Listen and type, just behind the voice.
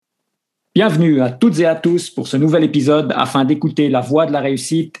Bienvenue à toutes et à tous pour ce nouvel épisode afin d'écouter la voie de la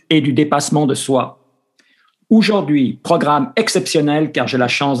réussite et du dépassement de soi. Aujourd'hui, programme exceptionnel car j'ai la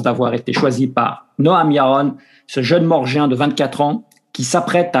chance d'avoir été choisi par Noam Yaron, ce jeune Morgien de 24 ans qui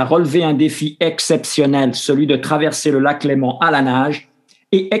s'apprête à relever un défi exceptionnel, celui de traverser le lac Léman à la nage,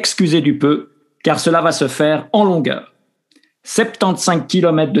 et excusez du peu car cela va se faire en longueur. 75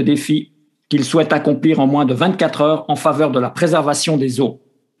 km de défi qu'il souhaite accomplir en moins de 24 heures en faveur de la préservation des eaux.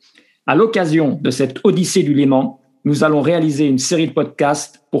 À l'occasion de cette Odyssée du Léman, nous allons réaliser une série de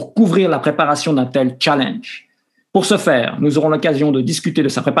podcasts pour couvrir la préparation d'un tel challenge. Pour ce faire, nous aurons l'occasion de discuter de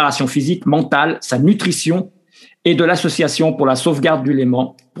sa préparation physique, mentale, sa nutrition et de l'association pour la sauvegarde du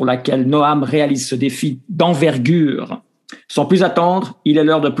Léman, pour laquelle Noam réalise ce défi d'envergure. Sans plus attendre, il est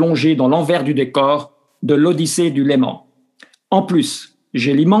l'heure de plonger dans l'envers du décor de l'Odyssée du Léman. En plus,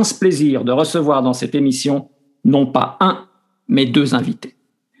 j'ai l'immense plaisir de recevoir dans cette émission non pas un, mais deux invités.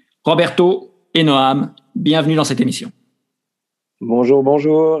 Roberto et Noam, bienvenue dans cette émission. Bonjour.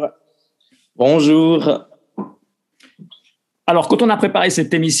 Bonjour. Alors, quand on a préparé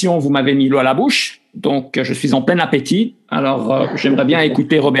cette émission, vous m'avez mis l'eau à la bouche, donc je suis en plein appétit. Alors, j'aimerais bien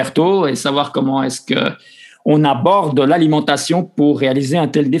écouter Roberto et savoir comment est-ce qu'on aborde l'alimentation pour réaliser un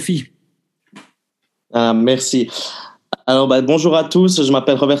tel défi. Merci. Alors, bonjour à tous, je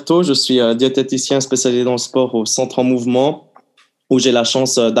m'appelle Roberto, je suis diététicien spécialisé dans le sport au Centre en Mouvement, où j'ai la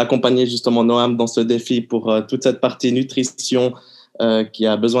chance d'accompagner justement Noam dans ce défi pour toute cette partie nutrition qui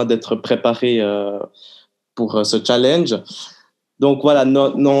a besoin d'être préparée pour ce challenge. Donc voilà,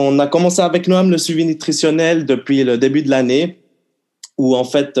 on a commencé avec Noam le suivi nutritionnel depuis le début de l'année, où en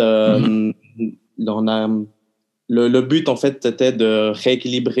fait, le but en fait était de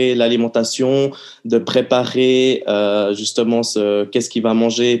rééquilibrer l'alimentation, de préparer justement qu'est-ce qu'il va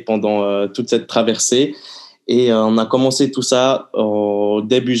manger pendant toute cette traversée. Et on a commencé tout ça au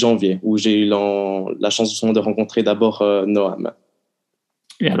début janvier, où j'ai eu la chance de rencontrer d'abord Noam.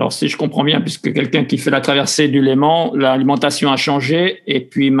 Et alors, si je comprends bien, puisque quelqu'un qui fait la traversée du Léman, l'alimentation a changé, et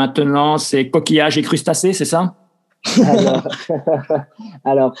puis maintenant, c'est coquillages et crustacés, c'est ça?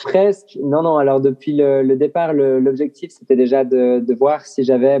 Alors presque. Non. Alors depuis le départ, l'objectif, c'était déjà de voir si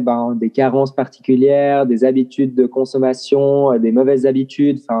j'avais des carences particulières, des habitudes de consommation, des mauvaises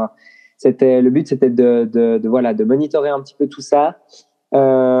habitudes. Enfin, le but, c'était de monitorer un petit peu tout ça.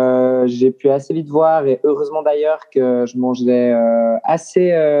 J'ai pu assez vite voir, et heureusement d'ailleurs, que je mangeais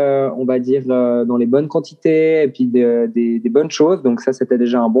assez, on va dire, dans les bonnes quantités et puis des bonnes choses. Donc ça, c'était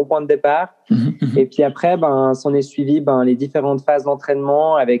déjà un bon point de départ. Et puis après, s'en est suivi les différentes phases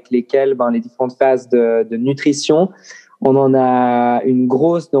d'entraînement avec lesquelles les différentes phases de nutrition. On en a une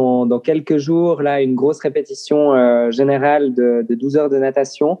grosse dans quelques jours, là, une grosse répétition générale de 12 heures de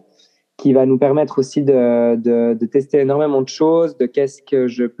natation, qui va nous permettre aussi de tester énormément de choses, de qu'est-ce que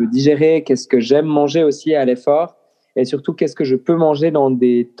je peux digérer, qu'est-ce que j'aime manger aussi à l'effort, et surtout qu'est-ce que je peux manger dans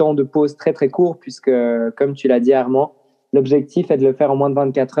des temps de pause très très courts, puisque comme tu l'as dit Armand, l'objectif est de le faire en moins de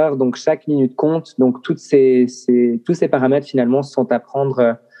 24 heures, donc chaque minute compte, donc tous ces paramètres finalement sont à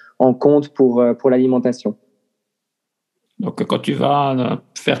prendre en compte pour l'alimentation. Donc, quand tu vas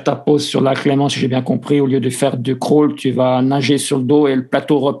faire ta pause sur la Clément, si j'ai bien compris, au lieu de faire du crawl, tu vas nager sur le dos et le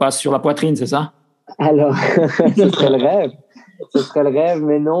plateau repasse sur la poitrine, c'est ça? Alors, ce serait le rêve. Ce serait le rêve,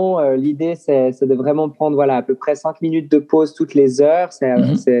 mais non. L'idée, c'est de vraiment prendre à peu près 5 minutes de pause toutes les heures.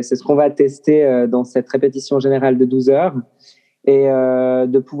 C'est ce qu'on va tester dans cette répétition générale de 12 heures. Et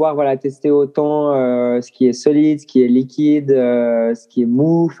de pouvoir tester autant ce qui est solide, ce qui est liquide, ce qui est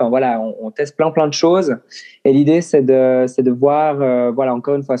mou. Enfin voilà, on teste plein de choses. Et l'idée, c'est de voir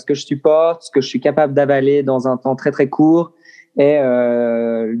encore une fois ce que je supporte, ce que je suis capable d'avaler dans un temps très très court, et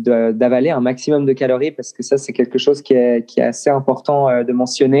d'avaler un maximum de calories, parce que ça, c'est quelque chose qui est assez important de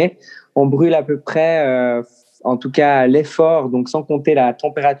mentionner. On brûle à peu près en tout cas l'effort, donc sans compter la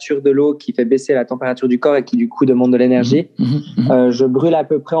température de l'eau qui fait baisser la température du corps et qui du coup demande de l'énergie. Je brûle à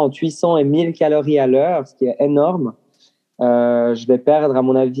peu près entre 800 et 1000 calories à l'heure, ce qui est énorme. Je vais perdre, à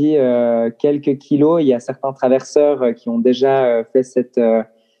mon avis, quelques kilos. Il y a certains traverseurs qui ont déjà fait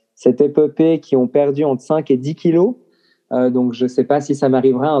cette épopée, qui ont perdu entre 5 et 10 kilos. Donc, je ne sais pas si ça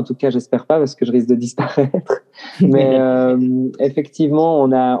m'arrivera. En tout cas, j'espère pas, parce que je risque de disparaître. Mais effectivement,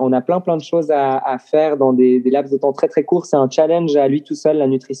 on a plein de choses à faire dans des laps de temps très, très courts. C'est un challenge à lui tout seul, la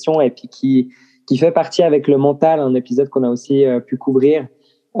nutrition, et puis qui fait partie avec le mental, un épisode qu'on a aussi pu couvrir,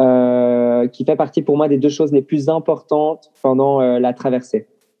 qui fait partie pour moi des deux choses les plus importantes pendant la traversée.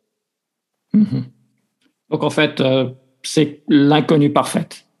 Donc, en fait, c'est l'inconnu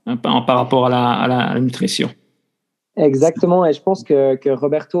parfaite par rapport à la nutrition. Exactement, et je pense que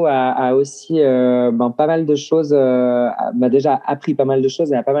Roberto a aussi pas mal de choses, m'a déjà appris pas mal de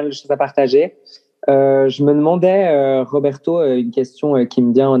choses et a pas mal de choses à partager. Je me demandais, Roberto, une question qui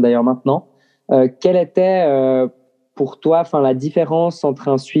me vient d'ailleurs maintenant. Quelle était pour toi, la différence entre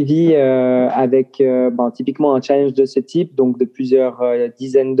un suivi avec typiquement un challenge de ce type, donc de plusieurs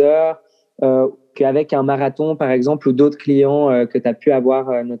dizaines d'heures, qu'avec un marathon, par exemple, ou d'autres clients que tu as pu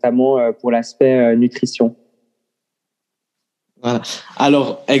avoir, notamment pour l'aspect nutrition? Voilà.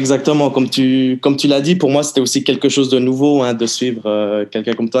 Alors, exactement, comme tu l'as dit, pour moi, c'était aussi quelque chose de nouveau, hein, de suivre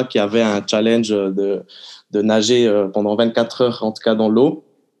quelqu'un comme toi qui avait un challenge de nager pendant 24 heures, en tout cas dans l'eau.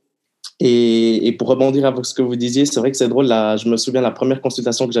 Et pour rebondir avec ce que vous disiez, c'est vrai que c'est drôle. Là, je me souviens, la première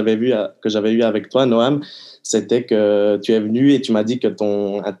consultation que j'avais eue avec toi, Noam, c'était que tu es venu et tu m'as dit que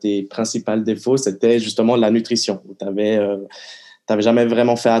un de tes principaux défauts, c'était justement la nutrition. Tu n'avais jamais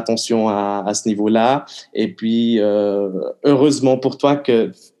vraiment fait attention à ce niveau-là. Et puis, heureusement pour toi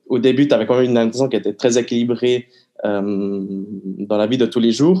qu'au début, tu avais quand même une alimentation qui était très équilibrée dans la vie de tous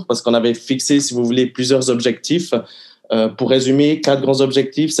les jours, parce qu'on avait fixé, si vous voulez, plusieurs objectifs. Pour résumer, 4 grands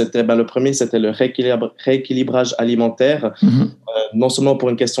objectifs. Le premier, c'était le rééquilibrage alimentaire, non seulement pour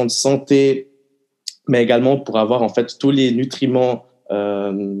une question de santé, mais également pour avoir en fait tous les nutriments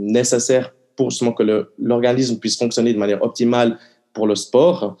nécessaires pour justement que l'organisme puisse fonctionner de manière optimale pour le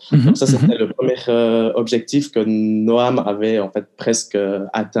sport. Donc ça, c'était le premier objectif que Noam avait en fait presque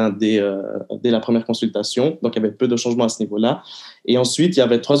atteint dès la première consultation. Donc, il y avait peu de changements à ce niveau-là. Et ensuite, il y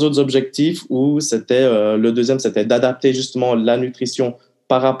avait 3 autres objectifs où le deuxième, c'était d'adapter justement la nutrition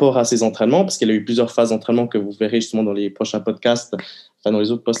par rapport à ses entraînements, parce qu'il y a eu plusieurs phases d'entraînement que vous verrez justement dans les prochains podcasts, dans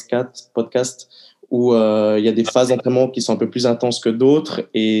les autres podcasts où il y a des phases d'entraînement qui sont un peu plus intenses que d'autres.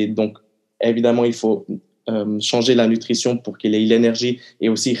 Et donc, évidemment, il faut changer la nutrition pour qu'il ait l'énergie et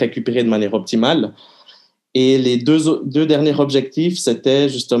aussi récupérer de manière optimale. Et les deux derniers objectifs, c'était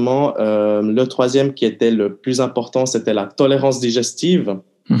justement le troisième qui était le plus important, c'était la tolérance digestive.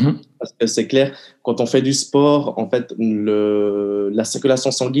 Parce que c'est clair, quand on fait du sport, en fait, la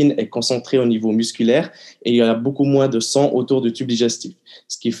circulation sanguine est concentrée au niveau musculaire et il y a beaucoup moins de sang autour du tube digestif.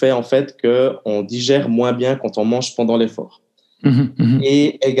 Ce qui fait en fait qu'on digère moins bien quand on mange pendant l'effort.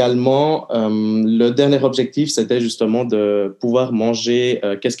 Et également, le dernier objectif, c'était justement de pouvoir manger,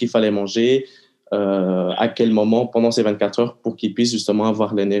 qu'est-ce qu'il fallait manger, à quel moment pendant ces 24 heures pour qu'il puisse justement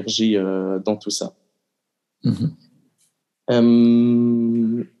avoir l'énergie dans tout ça.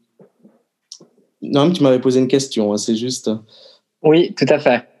 Non, tu m'avais posé une question, hein, c'est juste. Oui, tout à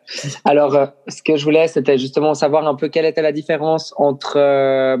fait. Alors, ce que je voulais, c'était justement savoir un peu quelle était la différence entre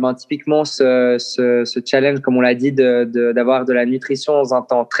typiquement ce challenge, comme on l'a dit, d'avoir de la nutrition dans un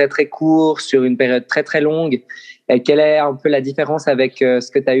temps très, très court, sur une période très, très longue. Et quelle est un peu la différence avec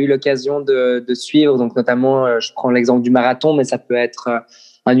ce que tu as eu l'occasion de suivre? Donc, notamment, je prends l'exemple du marathon, mais ça peut être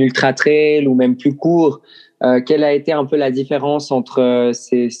un ultra-trail ou même plus court. Quelle a été un peu la différence entre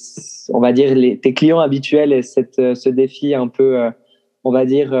on va dire, tes clients habituels et ce défi un peu, on va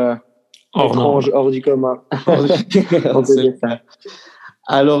dire, étrange, hors du commun? On peut dire ça.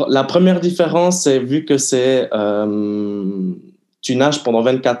 Alors, la première différence, c'est vu que tu nages pendant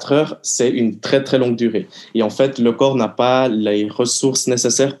 24 heures, c'est une très, très longue durée. Et en fait, le corps n'a pas les ressources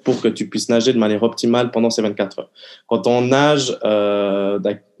nécessaires pour que tu puisses nager de manière optimale pendant ces 24 heures. Quand on nage,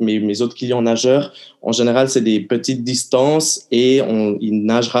 mes autres clients nageurs, en général, c'est des petites distances et ils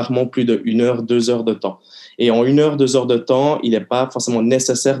nagent rarement plus de 1 heure, 2 heures de temps. Et en 1 heure, 2 heures de temps, il n'est pas forcément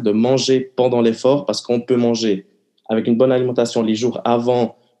nécessaire de manger pendant l'effort parce qu'on peut manger avec une bonne alimentation les jours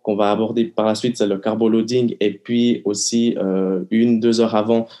avant, qu'on va aborder par la suite, c'est le carboloading, et puis aussi 1-2 heures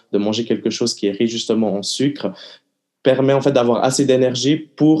avant de manger quelque chose qui est riche justement en sucre, permet en fait d'avoir assez d'énergie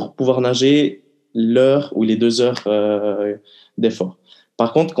pour pouvoir nager l'heure ou les 2 heures d'effort.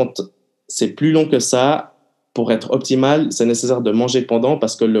 Par contre, quand c'est plus long que ça, pour être optimal, c'est nécessaire de manger pendant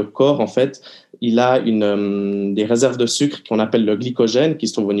parce que le corps, en fait, il a des réserves de sucre qu'on appelle le glycogène, qui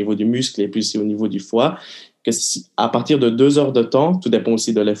se trouve au niveau du muscle et puis aussi au niveau du foie. À partir de 2 heures de temps, tout dépend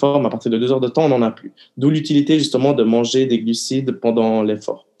aussi de l'effort, mais à partir de 2 heures de temps, on n'en a plus. D'où l'utilité justement de manger des glucides pendant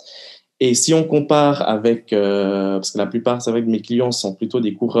l'effort. Et si on compare avec, parce que la plupart, c'est vrai que mes clients sont plutôt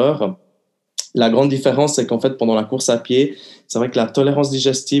des coureurs, la grande différence, c'est qu'en fait, pendant la course à pied, c'est vrai que la tolérance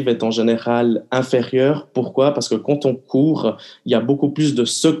digestive est en général inférieure. Pourquoi? Parce que quand on court, il y a beaucoup plus de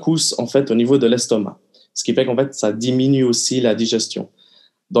secousses en fait au niveau de l'estomac. Ce qui fait qu'en fait, ça diminue aussi la digestion.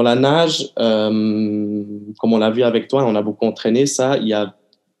 Dans la nage, comme on l'a vu avec toi, on a beaucoup entraîné ça, il y a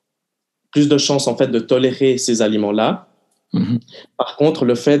plus de chances en fait de tolérer ces aliments-là. Par contre,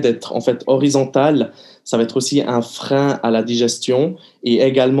 le fait d'être en fait horizontal, ça va être aussi un frein à la digestion. Et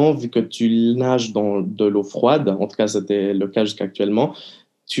également, vu que tu nages dans de l'eau froide, en tout cas, c'était le cas jusqu'actuellement,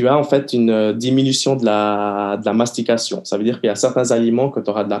 tu as en fait une diminution de la mastication. Ça veut dire qu'il y a certains aliments que tu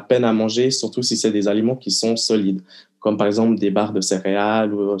auras de la peine à manger, surtout si c'est des aliments qui sont solides, comme par exemple des barres de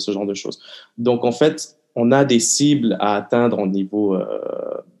céréales ou ce genre de choses. Donc, en fait, on a des cibles à atteindre au niveau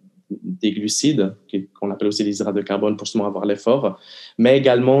des glucides, qu'on appelle aussi les hydrates de carbone pour justement avoir l'effort, mais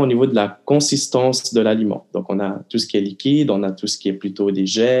également au niveau de la consistance de l'aliment. Donc, on a tout ce qui est liquide, on a tout ce qui est plutôt des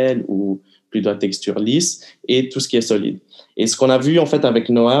gels ou plutôt à texture lisse et tout ce qui est solide. Et ce qu'on a vu en fait avec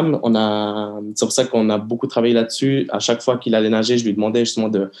Noam, c'est pour ça qu'on a beaucoup travaillé là-dessus. À chaque fois qu'il allait nager, je lui demandais justement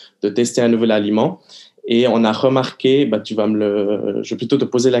de tester un nouvel aliment. Et on a remarqué, je vais plutôt te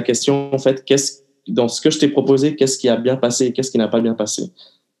poser la question en fait, dans ce que je t'ai proposé, qu'est-ce qui a bien passé et qu'est-ce qui n'a pas bien passé?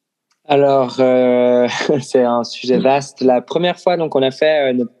 Alors, c'est un sujet vaste. La première fois, donc, on a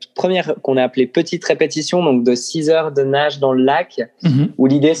fait notre première, qu'on a appelée petite répétition, donc de 6 heures de nage dans le lac, où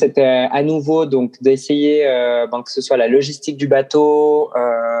l'idée, c'était à nouveau donc d'essayer que ce soit la logistique du bateau,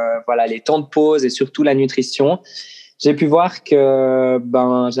 voilà, les temps de pause et surtout la nutrition. J'ai pu voir que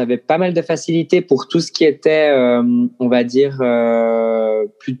j'avais pas mal de facilité pour tout ce qui était, on va dire,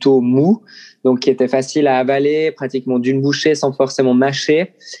 plutôt mou, donc qui était facile à avaler, pratiquement d'une bouchée sans forcément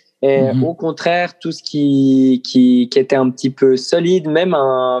mâcher. Et au contraire, tout ce qui était un petit peu solide, même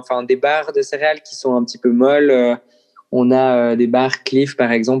des barres de céréales qui sont un petit peu molles. On a des barres Cliff,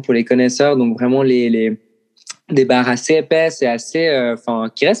 par exemple, pour les connaisseurs, donc vraiment des barres assez épaisses et assez,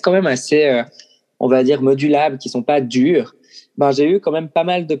 qui restent quand même assez, on va dire, modulables, qui sont pas dures. J'ai eu quand même pas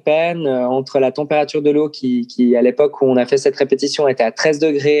mal de peine entre la température de l'eau qui, à l'époque où on a fait cette répétition, était à 13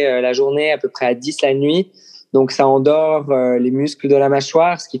 degrés la journée, à peu près à 10 la nuit. Donc, ça endort les muscles de la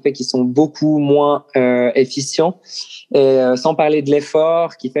mâchoire, ce qui fait qu'ils sont beaucoup moins efficients. Et sans parler de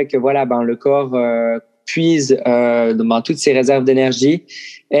l'effort, qui fait que voilà, le corps puise toutes ses réserves d'énergie.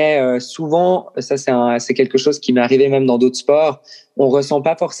 Et souvent, ça c'est quelque chose qui m'est arrivé même dans d'autres sports. On ressent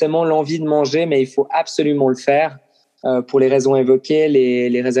pas forcément l'envie de manger, mais il faut absolument le faire pour les raisons évoquées,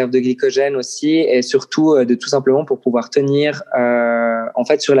 les réserves de glycogène aussi, et surtout de tout simplement pour pouvoir tenir en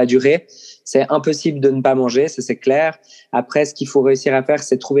fait sur la durée. C'est impossible de ne pas manger, ça c'est clair. Après, ce qu'il faut réussir à faire,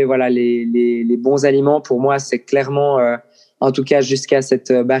 c'est trouver voilà les bons aliments. Pour moi, c'est clairement, en tout cas jusqu'à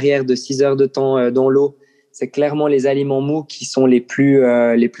cette barrière de 6 heures de temps dans l'eau, c'est clairement les aliments mous qui sont les plus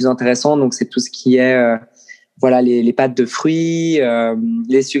intéressants. Donc c'est tout ce qui est les pâtes de fruits,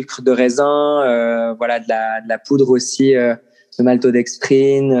 les sucres de raisin, de la poudre aussi de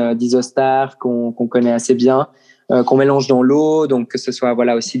maltodextrine, d'isostar qu'on connaît assez bien. Qu'on mélange dans l'eau, donc que ce soit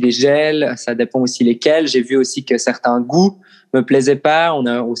aussi des gels, ça dépend aussi lesquels. J'ai vu aussi que certains goûts me plaisaient pas. On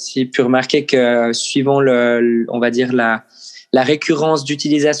a aussi pu remarquer que suivant on va dire la récurrence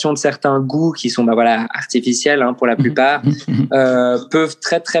d'utilisation de certains goûts qui sont artificiels pour la plupart, peuvent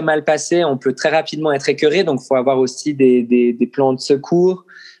très très mal passer. On peut très rapidement être écœuré, donc il faut avoir aussi des plans de secours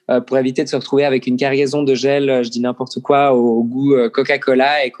pour éviter de se retrouver avec une cargaison de gel, je dis n'importe quoi, au goût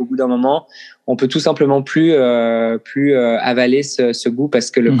Coca-Cola, et qu'au bout d'un moment, on peut tout simplement plus avaler ce goût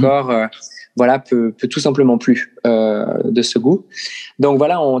parce que le corps peut tout simplement plus de ce goût. Donc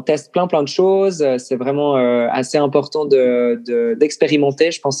voilà, on teste plein de choses. C'est vraiment assez important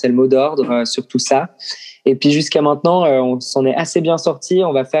d'expérimenter. Je pense que c'est le mot d'ordre sur tout ça. Et puis jusqu'à maintenant, on s'en est assez bien sorti.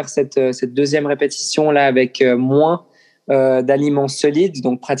 On va faire cette deuxième répétition là avec moins d'aliments solides,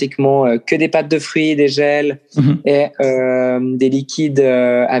 donc pratiquement que des pâtes de fruits, des gels et des liquides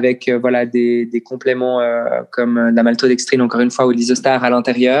avec des compléments comme la maltodextrine encore une fois ou l'isostar à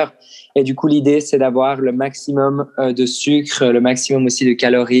l'intérieur. Et du coup, l'idée c'est d'avoir le maximum de sucre, le maximum aussi de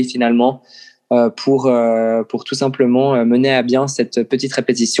calories finalement pour tout simplement mener à bien cette petite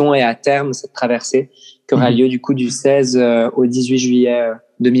répétition et à terme cette traversée qui aura lieu du coup du 16 au 18 juillet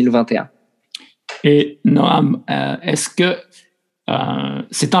 2021. Et Noam, est-ce que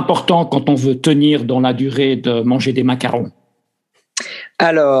c'est important quand on veut tenir dans la durée de manger des macarons?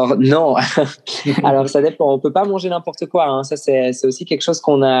 Alors non, alors ça dépend. On peut pas manger n'importe quoi. Ça c'est aussi quelque chose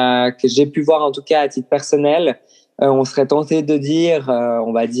que j'ai pu voir en tout cas à titre personnel. On serait tenté de dire,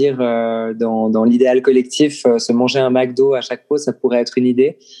 on va dire dans l'idéal collectif, se manger un McDo à chaque pause, ça pourrait être une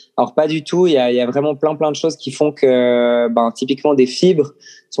idée. Alors pas du tout. Il y a vraiment plein de choses qui font que typiquement des fibres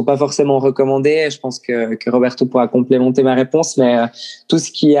sont pas forcément recommandées. Je pense que Roberto pourra complémenter ma réponse, mais tout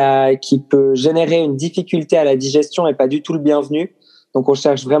ce qui peut générer une difficulté à la digestion est pas du tout le bienvenu. Donc on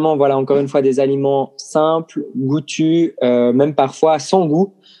cherche vraiment encore une fois des aliments simples, goûtus, même parfois sans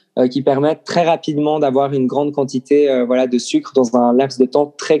goût, qui permettent très rapidement d'avoir une grande quantité de sucre dans un laps de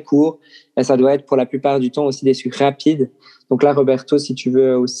temps très court. Et ça doit être pour la plupart du temps aussi des sucres rapides. Donc là, Roberto, si tu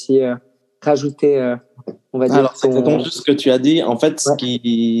veux aussi rajouter, on va dire. Alors, c'est exactement juste ce que tu as dit. En fait, ce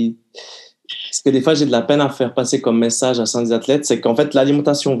que des fois j'ai de la peine à faire passer comme message à certains athlètes, c'est qu'en fait,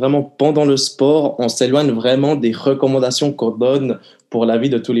 l'alimentation, vraiment pendant le sport, on s'éloigne vraiment des recommandations qu'on donne pour la vie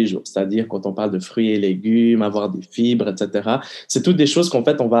de tous les jours. C'est-à-dire quand on parle de fruits et légumes, avoir des fibres, etc. C'est toutes des choses qu'en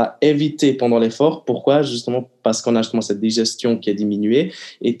fait, on va éviter pendant l'effort. Pourquoi? Justement parce qu'on a justement cette digestion qui est diminuée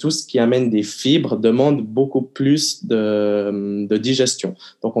et tout ce qui amène des fibres demande beaucoup plus de digestion.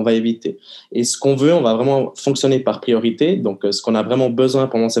 Donc, on va éviter. Et ce qu'on veut, on va vraiment fonctionner par priorité. Donc, ce qu'on a vraiment besoin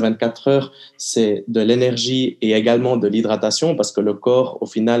pendant ces 24 heures, c'est de l'énergie et également de l'hydratation parce que le corps, au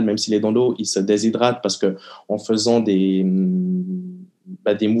final, même s'il est dans l'eau, il se déshydrate parce que en faisant des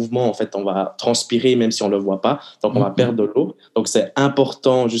mouvements, en fait, on va transpirer même si on ne le voit pas. Donc, on va perdre de l'eau. Donc, c'est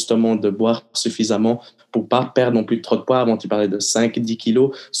important justement de boire suffisamment pour ne pas perdre non plus trop de poids. Avant, tu parlais de 5-10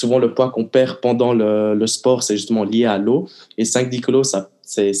 kilos. Souvent, le poids qu'on perd pendant le sport, c'est justement lié à l'eau. Et 5-10 kilos,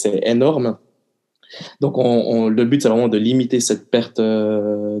 c'est énorme. Donc, le but, c'est vraiment de limiter cette perte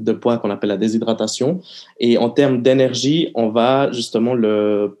de poids qu'on appelle la déshydratation. Et en termes d'énergie, on va justement,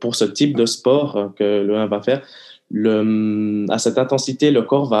 pour ce type de sport que le 1 va faire, à cette intensité, le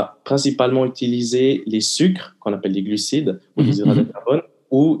corps va principalement utiliser les sucres, qu'on appelle les glucides, ou les hydrates de carbone,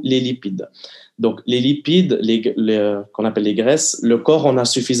 ou les lipides. Donc, les lipides, qu'on appelle les graisses, le corps en a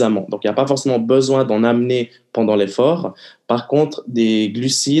suffisamment. Donc, il n'y a pas forcément besoin d'en amener pendant l'effort. Par contre, des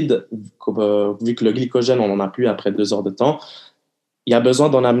glucides, vu que le glycogène, on n'en a plus après 2 heures de temps, il y a besoin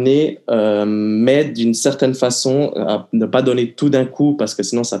d'en amener, mais d'une certaine façon, à ne pas donner tout d'un coup, parce que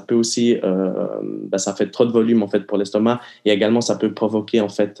sinon, ça peut aussi, ça fait trop de volume en fait pour l'estomac, et également, ça peut provoquer en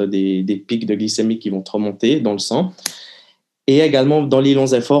fait des pics de glycémie qui vont trop monter dans le sang. Et également, dans les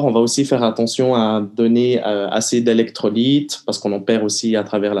longs efforts, on va aussi faire attention à donner assez d'électrolytes, parce qu'on en perd aussi à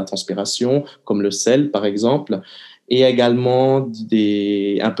travers la transpiration, comme le sel, par exemple, et également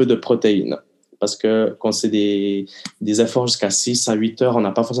un peu de protéines. Parce que quand c'est des efforts jusqu'à 6 à 8 heures, on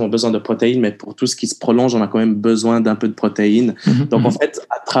n'a pas forcément besoin de protéines, mais pour tout ce qui se prolonge, on a quand même besoin d'un peu de protéines. Donc, en fait,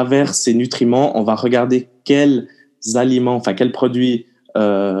 à travers ces nutriments, on va regarder quels produits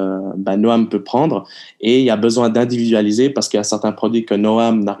Noam peut prendre, et il y a besoin d'individualiser parce qu'il y a certains produits que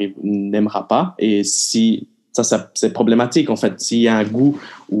Noam n'aimera pas, et si ça c'est problématique en fait. S'il y a un goût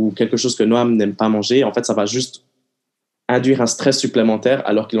ou quelque chose que Noam n'aime pas manger, en fait ça va juste induire un stress supplémentaire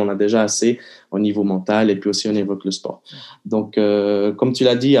alors qu'il en a déjà assez au niveau mental et puis aussi au niveau de le sport. Donc, comme tu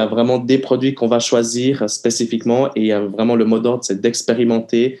l'as dit, il y a vraiment des produits qu'on va choisir spécifiquement, et il y a vraiment le mot d'ordre, c'est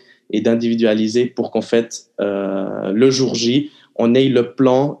d'expérimenter et d'individualiser pour qu'en fait, le jour J, on ait le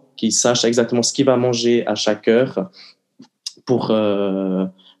plan, qu'il sache exactement ce qu'il va manger à chaque heure pour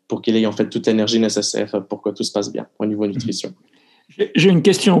qu'il ait en fait toute l'énergie nécessaire pour que tout se passe bien au niveau nutrition. J'ai une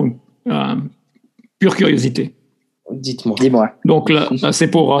question, pure curiosité. Dites-moi. Dis-moi. Donc là, c'est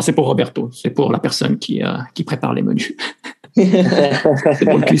pour Roberto, c'est pour la personne qui prépare les menus. C'est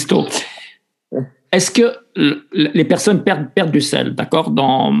pour le cuistot. Est-ce que les personnes perdent du sel, d'accord,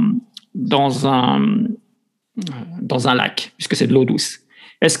 dans un lac, puisque c'est de l'eau douce?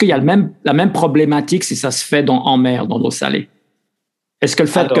 Est-ce qu'il y a la même problématique si ça se fait en mer, dans l'eau salée? Est-ce que le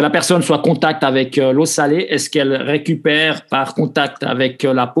fait que la personne soit en contact avec l'eau salée, est-ce qu'elle récupère par contact avec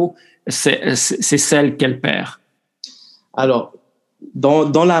la peau ces sels qu'elle perd? Alors,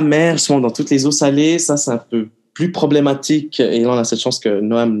 dans la mer, souvent dans toutes les eaux salées, ça c'est un peu plus problématique, et là on a cette chance que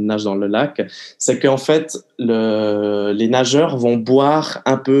Noam nage dans le lac, c'est qu'en fait les nageurs vont boire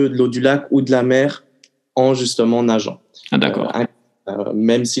un peu de l'eau du lac ou de la mer en justement nageant. Ah, d'accord.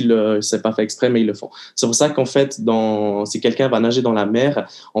 Même s'ils c'est pas fait exprès, mais ils le font. C'est pour ça qu'en fait, si quelqu'un va nager dans la mer,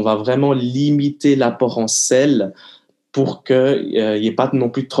 on va vraiment limiter l'apport en sel pour qu'il n'y ait pas non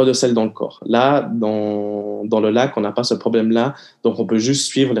plus trop de sel dans le corps. Là, dans le lac, on n'a pas ce problème-là, donc on peut juste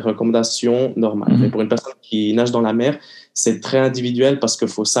suivre les recommandations normales. Mais pour une personne qui nage dans la mer, c'est très individuel parce qu'il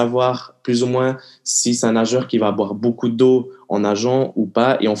faut savoir plus ou moins si c'est un nageur qui va boire beaucoup d'eau en nageant ou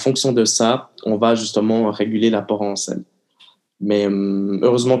pas, et en fonction de ça, on va justement réguler l'apport en sel. Mais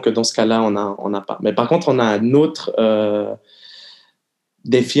heureusement que dans ce cas-là, on n'a pas. Mais par contre, on a un autre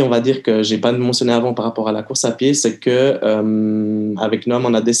défi, on va dire, que j'ai pas mentionné avant par rapport à la course à pied, c'est que avec Noam,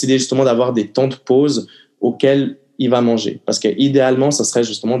 on a décidé justement d'avoir des temps de pause auxquels il va manger. Parce que idéalement, ça serait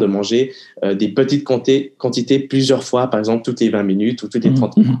justement de manger des petites quantités plusieurs fois, par exemple toutes les 20 minutes ou toutes les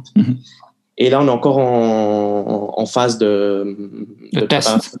 30 minutes. Et là, on est encore en phase de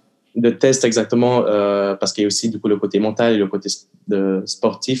test. De test, exactement, parce qu'il y a aussi du coup le côté mental et le côté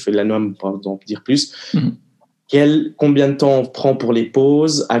sportif. Et là, Noam pourra donc dire plus. Combien de temps on prend pour les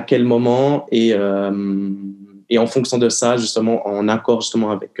pauses, à quel moment, et Et en fonction de ça, justement, en accord justement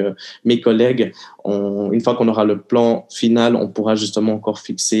avec mes collègues, une fois qu'on aura le plan final, on pourra justement encore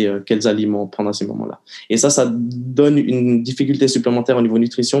fixer quels aliments prendre à ces moments-là. Et ça donne une difficulté supplémentaire au niveau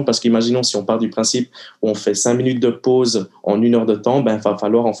nutrition parce qu'imaginons si on part du principe où on fait 5 minutes de pause en 1 heure de temps, il va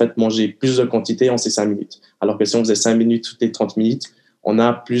falloir en fait manger plus de quantité en ces 5 minutes. Alors que si on faisait 5 minutes toutes les 30 minutes,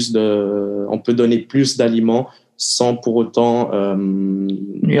 on peut donner plus d'aliments sans pour autant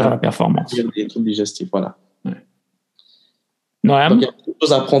nuire à la performance. Des troubles digestifs, voilà. Ouais. Noam? Donc, il y a beaucoup de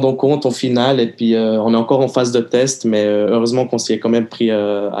choses à prendre en compte au final, et puis on est encore en phase de test, mais heureusement qu'on s'y est quand même pris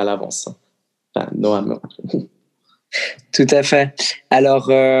à l'avance. Enfin, Noam. Tout à fait.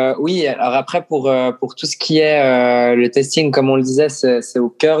 Alors oui, alors après pour tout ce qui est le testing, comme on le disait, c'est au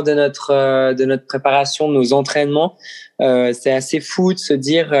cœur de notre préparation, de nos entraînements. C'est assez fou de se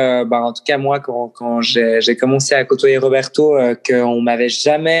dire, en tout cas moi quand j'ai commencé à côtoyer Roberto, qu'on m'avait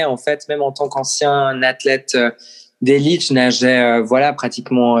jamais, en fait, même en tant qu'ancien athlète d'élite, je nageais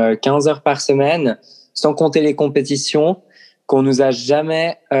pratiquement 15 heures par semaine, sans compter les compétitions, qu'on nous a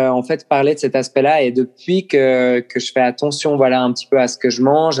jamais en fait parlé de cet aspect-là. Et depuis que je fais attention un petit peu à ce que je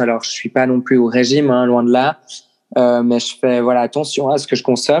mange, alors je suis pas non plus au régime, loin de là. Mais je fais attention à ce que je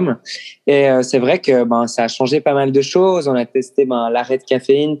consomme, et c'est vrai que ça a changé pas mal de choses. On a testé l'arrêt de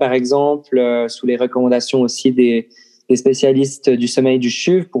caféine par exemple, sous les recommandations aussi des spécialistes du sommeil du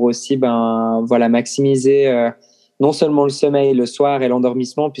CHUV, pour aussi maximiser non seulement le sommeil le soir et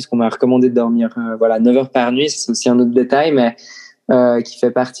l'endormissement, puisqu'on m'a recommandé de dormir 9 heures par nuit. C'est aussi un autre détail, mais qui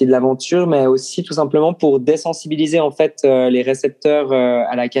fait partie de l'aventure, mais aussi tout simplement pour désensibiliser en fait les récepteurs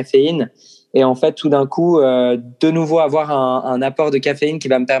à la caféine. Et en fait, tout d'un coup, de nouveau avoir un apport de caféine qui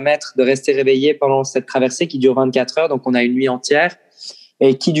va me permettre de rester réveillé pendant cette traversée qui dure 24 heures. Donc, on a une nuit entière,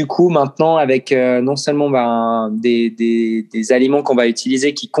 et qui, du coup, maintenant, avec non seulement des aliments qu'on va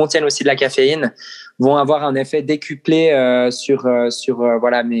utiliser qui contiennent aussi de la caféine, vont avoir un effet décuplé sur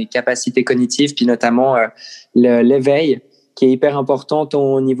mes capacités cognitives, puis notamment l'éveil, qui est hyper importante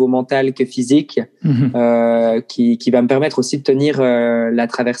au niveau mental que physique, qui va me permettre aussi de tenir la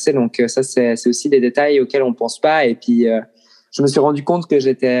traversée. Donc ça, c'est aussi des détails auxquels on pense pas. Et puis, je me suis rendu compte que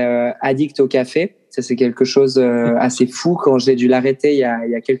j'étais addict au café. Ça, c'est quelque chose assez fou. Quand j'ai dû l'arrêter il y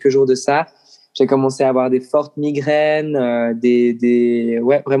a quelques jours de ça, j'ai commencé à avoir des fortes migraines,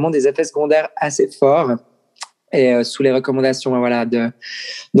 vraiment des effets secondaires assez forts. Et sous les recommandations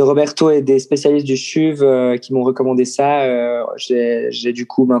de Roberto et des spécialistes du CHUV qui m'ont recommandé ça, j'ai du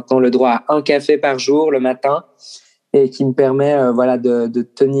coup maintenant le droit à un café par jour le matin, et qui me permet de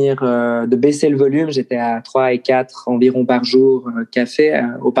tenir, de baisser le volume. J'étais à 3 et 4 environ par jour café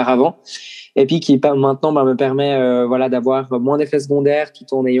auparavant, et puis qui maintenant me permet d'avoir moins d'effets secondaires tout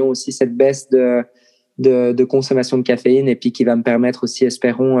en ayant aussi cette baisse de consommation de caféine, et puis qui va me permettre aussi,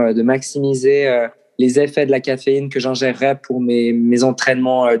 espérons, de maximiser les effets de la caféine que j'ingérerais pour mes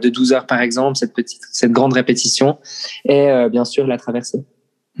entraînements de 12 heures par exemple, cette grande répétition, et bien sûr la traversée.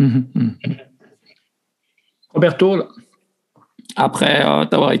 Roberto, après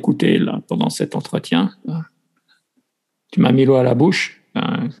t'avoir écouté pendant cet entretien, tu m'as mis l'eau à la bouche.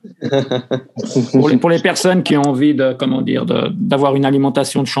 Pour les personnes qui ont envie d'avoir une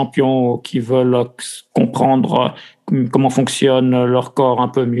alimentation de champion, qui veulent comprendre comment fonctionne leur corps un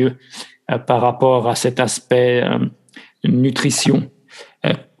peu mieux par rapport à cet aspect nutrition,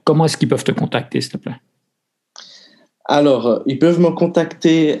 comment est-ce qu'ils peuvent te contacter, s'il te plaît? Alors, ils peuvent me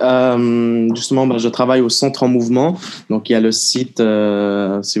contacter, justement, je travaille au Centre en Mouvement, donc il y a le site,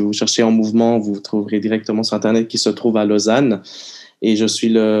 si vous cherchez en mouvement, vous trouverez directement sur Internet, qui se trouve à Lausanne, et je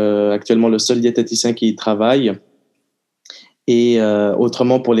suis actuellement le seul diététicien qui y travaille. Et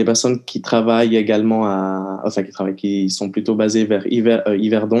autrement, pour les personnes qui travaillent également qui sont plutôt basées vers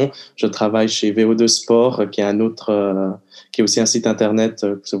Yverdon, je travaille chez VO2 Sport, qui est aussi un site internet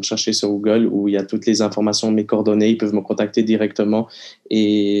que vous cherchez sur Google, où il y a toutes les informations, mes coordonnées. Ils peuvent me contacter directement,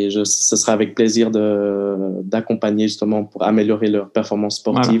 et ce sera avec plaisir d'accompagner justement pour améliorer leur performance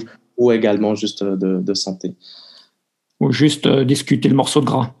sportive, ou également juste de santé. Ou juste discuter le morceau de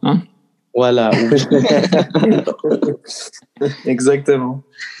gras, hein? Voilà. Exactement.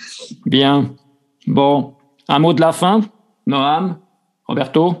 Bien. Bon, un mot de la fin, Noam,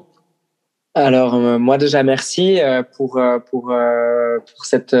 Roberto? Alors, moi déjà, merci pour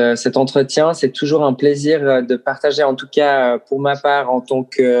cet entretien. C'est toujours un plaisir de partager, en tout cas pour ma part, en tant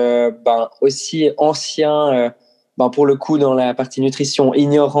que aussi ancien, pour le coup, dans la partie nutrition,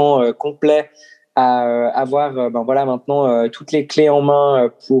 ignorant complet, à avoir maintenant toutes les clés en main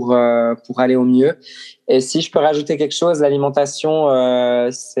pour aller au mieux. Et si je peux rajouter quelque chose, l'alimentation,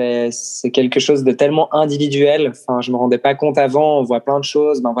 c'est quelque chose de tellement individuel. Enfin, je me rendais pas compte avant. On voit plein de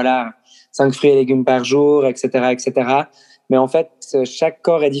choses. 5 fruits et légumes par jour, etc., etc. Mais en fait, chaque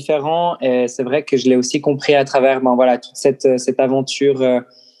corps est différent et c'est vrai que je l'ai aussi compris à travers toute cette aventure,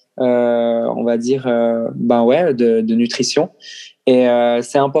 on va dire, de nutrition. Et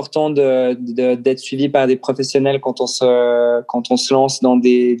c'est important d'être suivi par des professionnels quand on se lance dans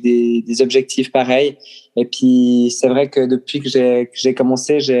des objectifs pareils. Et puis, c'est vrai que depuis que j'ai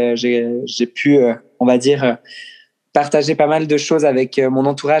commencé, j'ai pu, on va dire, partager pas mal de choses avec mon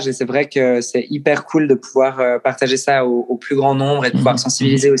entourage. Et c'est vrai que c'est hyper cool de pouvoir partager ça au plus grand nombre et de pouvoir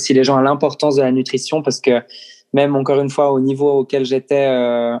sensibiliser aussi les gens à l'importance de la nutrition, parce que même, encore une fois, au niveau auquel j'étais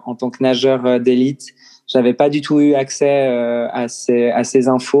en tant que nageur d'élite, j'avais pas du tout eu accès à ces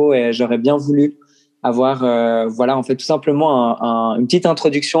infos, et j'aurais bien voulu avoir en fait tout simplement une petite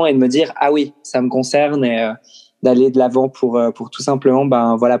introduction et de me dire ah oui, ça me concerne, et d'aller de l'avant pour tout simplement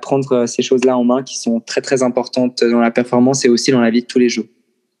prendre ces choses-là en main qui sont très très importantes dans la performance et aussi dans la vie de tous les jours.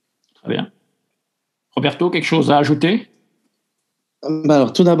 Très bien. Roberto, quelque chose à ajouter?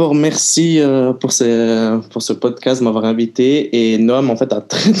 Alors, tout d'abord, merci pour ce podcast, m'avoir invité. Et Noam, en fait, a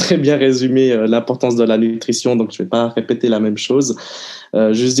très, très bien résumé l'importance de la nutrition, donc je ne vais pas répéter la même chose.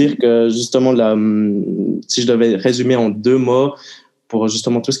 Juste dire que, justement, si je devais résumer en 2 mots, pour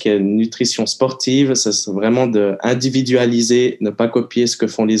justement tout ce qui est nutrition sportive, c'est vraiment d'individualiser, ne pas copier ce que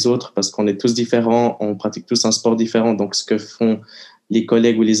font les autres, parce qu'on est tous différents, on pratique tous un sport différent, donc ce que font les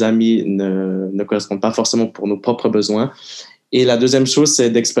collègues ou les amis ne correspond pas forcément pour nos propres besoins. Et la deuxième chose, c'est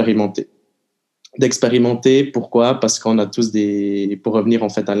d'expérimenter. D'expérimenter, pourquoi? Parce qu'on a tous pour revenir en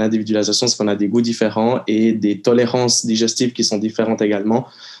fait à l'individualisation, c'est qu'on a des goûts différents et des tolérances digestives qui sont différentes également.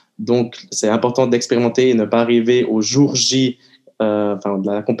 Donc, c'est important d'expérimenter et ne pas arriver au jour J de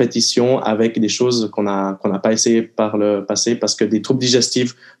la compétition avec des choses qu'on n'a pas essayé par le passé, parce que des troubles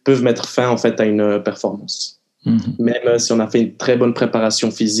digestifs peuvent mettre fin en fait à une performance. Même si on a fait une très bonne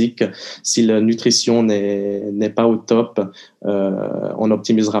préparation physique, si la nutrition n'est pas au top, on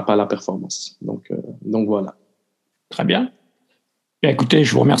n'optimisera pas la performance. Donc voilà. Très bien. Bien, écoutez,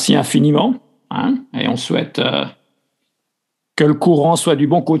 je vous remercie infiniment, et on souhaite que le courant soit du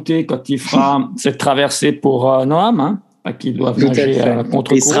bon côté quand il fera cette traversée pour Noam, pas qu'il doive nager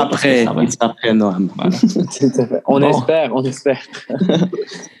contre courant. Il sera prêt, Noam. Voilà. On espère.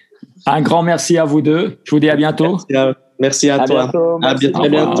 Un grand merci à vous deux. Je vous dis à bientôt. Merci à toi. Bientôt. À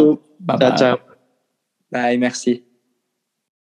bientôt. Bye. Ciao. Bye, merci.